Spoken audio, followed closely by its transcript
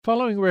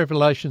Following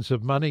revelations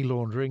of money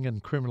laundering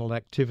and criminal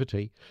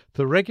activity,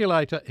 the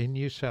regulator in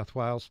New South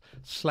Wales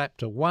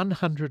slapped a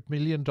 $100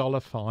 million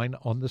fine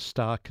on the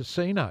Star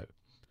Casino.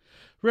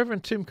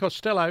 Reverend Tim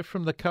Costello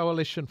from the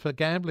Coalition for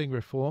Gambling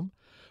Reform,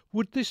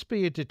 would this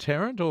be a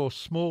deterrent or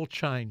small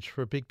change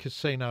for a big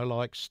casino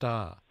like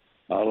Star?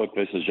 Oh, look,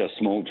 this is just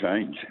small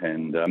change.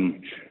 And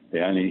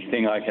the only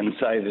thing I can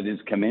say that is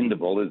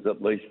commendable is at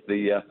least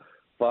the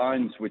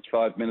fines, which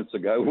 5 minutes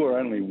ago were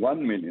only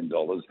 $1 million,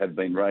 have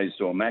been raised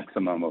to a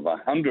maximum of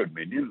 $100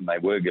 million, and they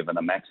were given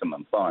a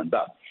maximum fine.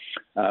 But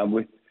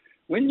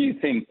when you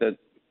think that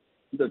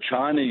the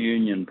China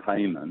Union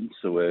payments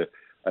were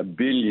 $1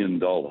 billion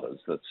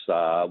that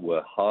Star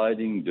were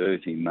hiding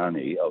dirty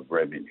money of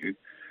revenue,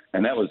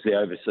 and that was the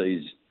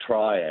overseas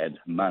triad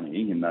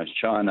money in those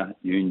China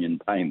Union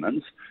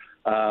payments,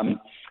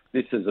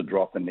 this is a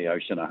drop in the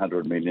ocean,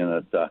 $100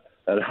 million.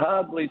 It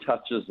hardly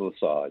touches the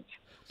sides.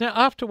 Now,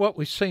 after what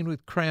we've seen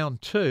with Crown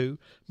 2,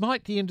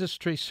 might the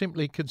industry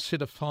simply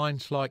consider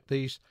fines like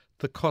these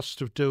the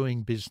cost of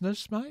doing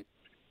business, mate?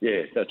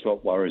 Yeah, that's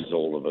what worries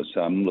all of us.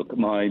 Look,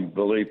 my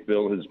belief,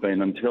 Bill, has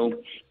been until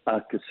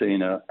a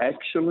casino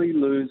actually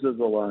loses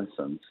a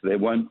licence, there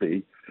won't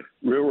be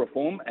real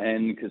reform,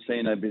 and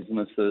casino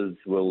businesses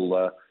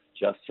will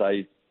just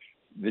say,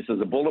 this is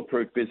a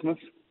bulletproof business,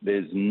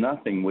 there's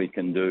nothing we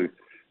can do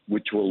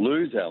which will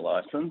lose our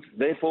licence,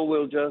 therefore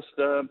we'll just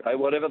pay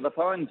whatever the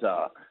fines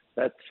are.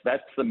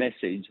 That's the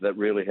message that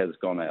really has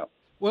gone out.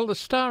 Well, the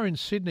Star in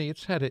Sydney,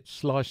 it's had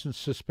its licence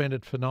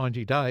suspended for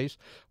 90 days.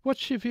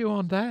 What's your view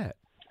on that?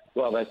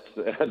 Well, that's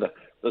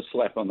the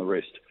slap on the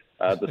wrist.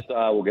 The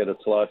Star will get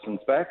its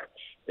licence back.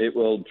 It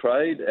will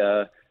trade.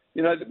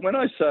 When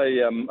I say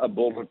a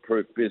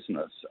bulletproof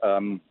business,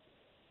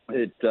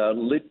 it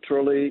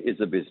literally is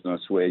a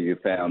business where you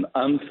found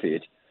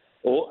unfit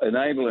or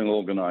enabling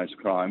organised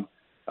crime.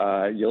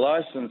 Your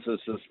licence is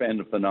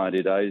suspended for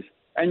 90 days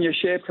and your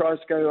share price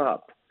go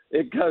up.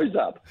 It goes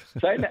up.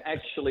 Same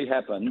actually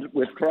happened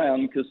with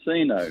Crown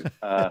Casino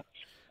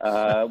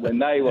when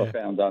they were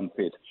found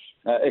unfit.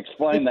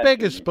 Explain that. It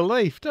beggars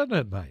belief, doesn't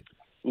it, mate?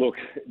 Look,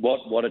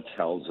 what it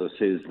tells us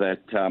is that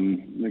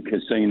the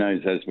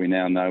casinos, as we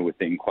now know with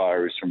the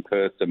inquiries from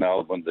Perth to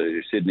Melbourne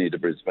to Sydney to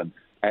Brisbane,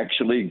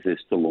 actually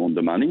exist to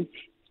launder money,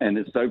 and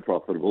it's so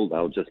profitable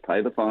they'll just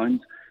pay the fines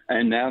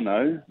and now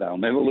know they'll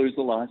never lose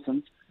the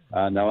licence.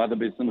 No other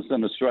business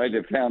in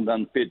Australia found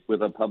unfit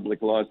with a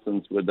public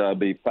licence would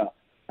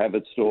have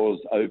its stores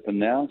open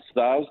now.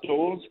 Star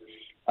stores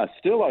are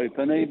still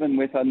open even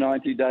with a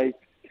 90-day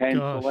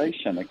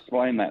cancellation. Gosh.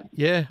 Explain that.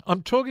 Yeah,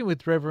 I'm talking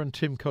with Reverend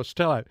Tim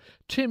Costello.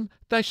 Tim,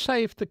 they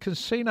say if the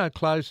casino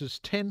closes,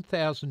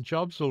 10,000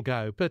 jobs will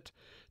go, but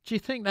do you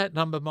think that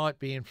number might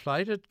be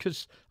inflated?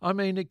 Because, I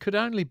mean, it could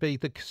only be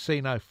the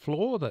casino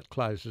floor that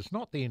closes,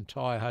 not the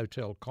entire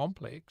hotel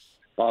complex.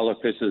 Oh,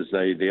 look, this is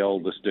the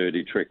oldest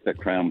dirty trick that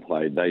Crown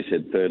played. They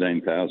said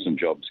 13,000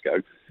 jobs go.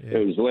 Yeah.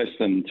 It was less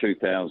than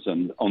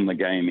 2,000 on the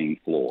gaming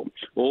floor.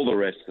 All the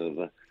rest of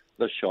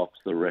the shops,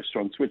 the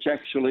restaurants, which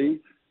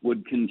actually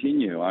would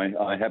continue.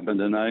 I happen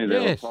to know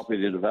there are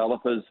property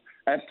developers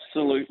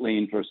absolutely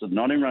interested,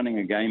 not in running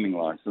a gaming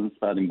licence,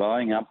 but in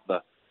buying up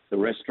the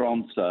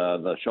restaurants,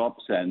 the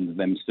shops, and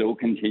them still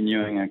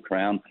continuing at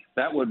Crown.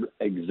 That would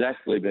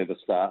exactly be the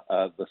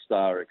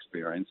Star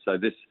experience. So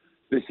this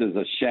is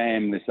a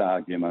sham, this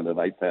argument of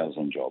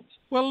 8,000 jobs.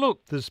 Well,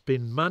 look, there's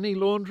been money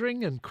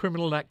laundering and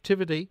criminal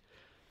activity.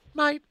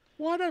 Mate,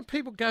 why don't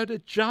people go to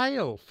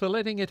jail for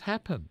letting it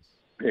happen?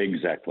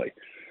 Exactly.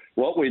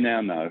 What we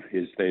now know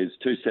is there's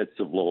two sets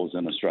of laws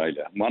in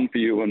Australia, one for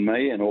you and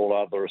me and all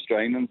other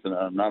Australians and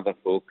another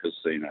for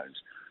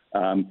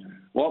casinos.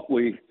 What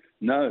we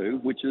know,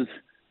 which is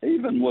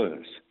even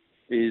worse,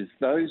 is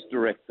those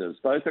directors,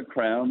 both at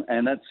Crown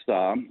and at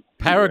Star...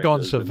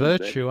 Paragons of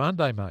virtue, aren't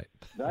they, mate?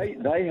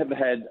 They have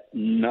had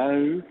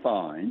no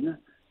fine,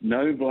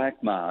 no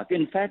black mark.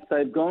 In fact,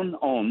 they've gone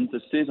on to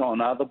sit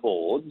on other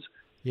boards,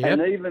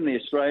 and even the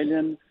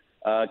Australian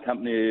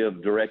Company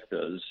of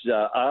Directors,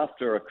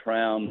 after a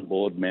Crown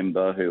board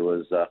member who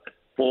was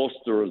forced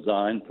to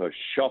resign for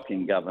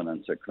shocking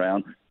governance at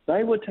Crown,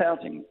 they were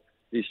touting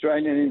the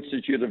Australian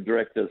Institute of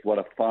Directors, what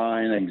a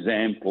fine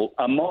example,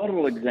 a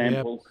model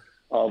example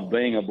of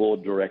being a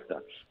board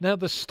director. Now,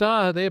 the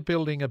Star, they're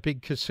building a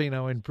big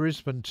casino in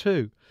Brisbane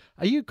too.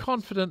 Are you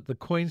confident the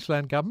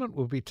Queensland government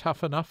will be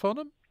tough enough on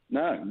them?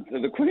 No,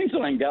 the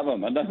Queensland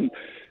government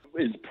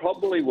is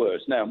probably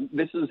worse. Now,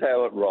 this is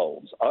how it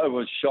rolls. I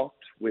was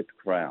shocked with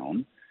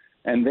Crown,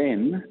 and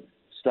then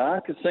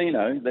Star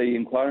Casino, the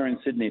inquiry in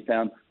Sydney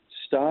found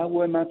Star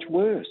were much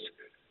worse.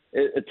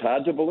 It's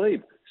hard to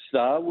believe.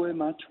 Star were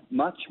much,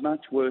 much,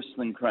 much worse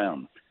than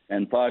Crown.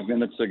 And 5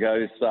 minutes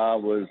ago, Star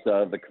was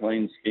the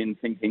clean skin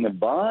thinking of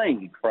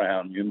buying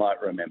Crown, you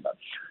might remember.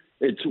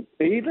 It's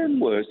even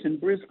worse in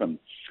Brisbane.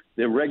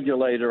 The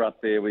regulator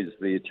up there is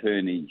the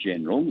Attorney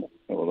General,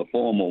 or the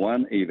former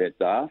one, Yvette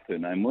D'Arth, her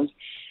name was.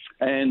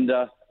 And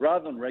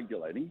rather than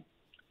regulating,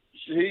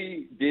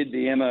 she did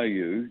the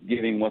MOU,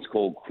 giving what's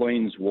called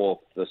Queen's Wharf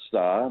the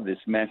Star, this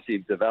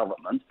massive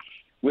development,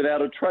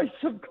 without a trace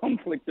of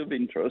conflict of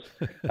interest,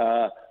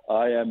 I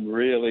am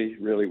really,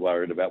 really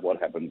worried about what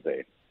happens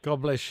there.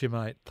 God bless you,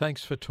 mate.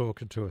 Thanks for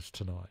talking to us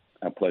tonight.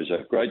 A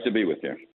pleasure. Great to be with you.